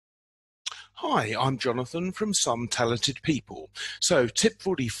Hi, I'm Jonathan from Some Talented People. So tip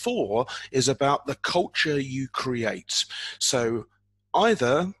 44 is about the culture you create. So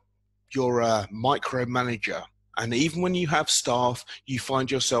either you're a micromanager, and even when you have staff, you find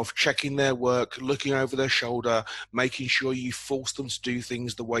yourself checking their work, looking over their shoulder, making sure you force them to do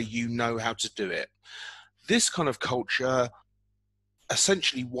things the way you know how to do it. This kind of culture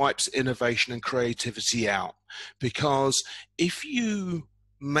essentially wipes innovation and creativity out, because if you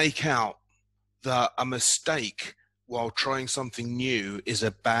make out that a mistake while trying something new is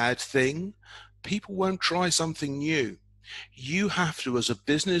a bad thing, people won't try something new. You have to, as a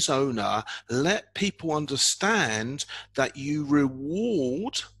business owner, let people understand that you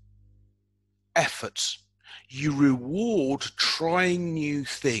reward effort. You reward trying new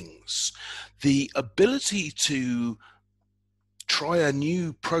things. The ability to try a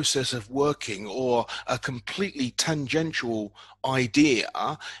new process of working or a completely tangential idea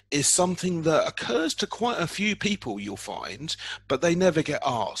is something that occurs to quite a few people, you'll find, but they never get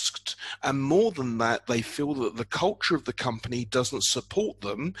asked. And more than that, they feel that the culture of the company doesn't support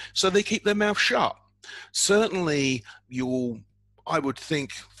them, so they keep their mouth shut. Certainly, I would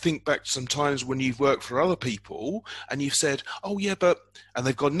think back to some times when you've worked for other people and you've said, oh yeah, but, and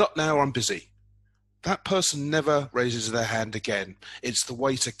they've gone, not now, I'm busy. That person never raises their hand again. It's the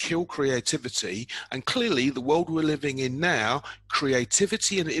way to kill creativity. And clearly, the world we're living in now,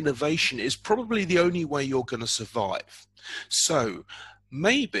 creativity and innovation is probably the only way you're going to survive. So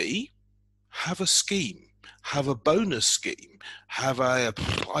maybe have a scheme, have a bonus scheme, have I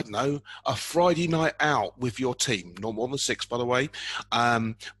don't know, a Friday night out with your team, not more than 6, by the way.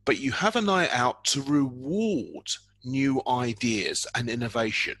 But you have a night out to reward new ideas and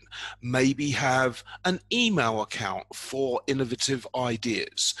innovation. Maybe have an email account for innovative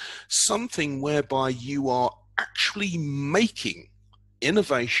ideas, something whereby you are actually making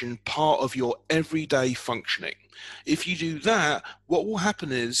innovation part of your everyday functioning. If you do that, what will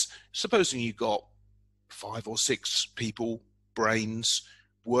happen is, supposing you've got 5 or 6 people, brains,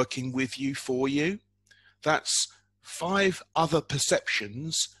 working with you, for you, that's 5 other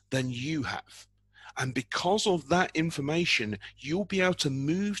perceptions than you have. And because of that information, you'll be able to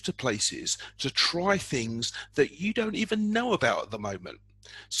move to places to try things that you don't even know about at the moment.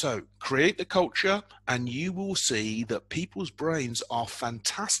 So create the culture and you will see that people's brains are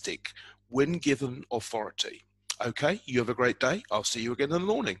fantastic when given authority. Okay, you have a great day. I'll see you again in the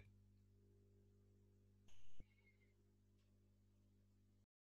morning.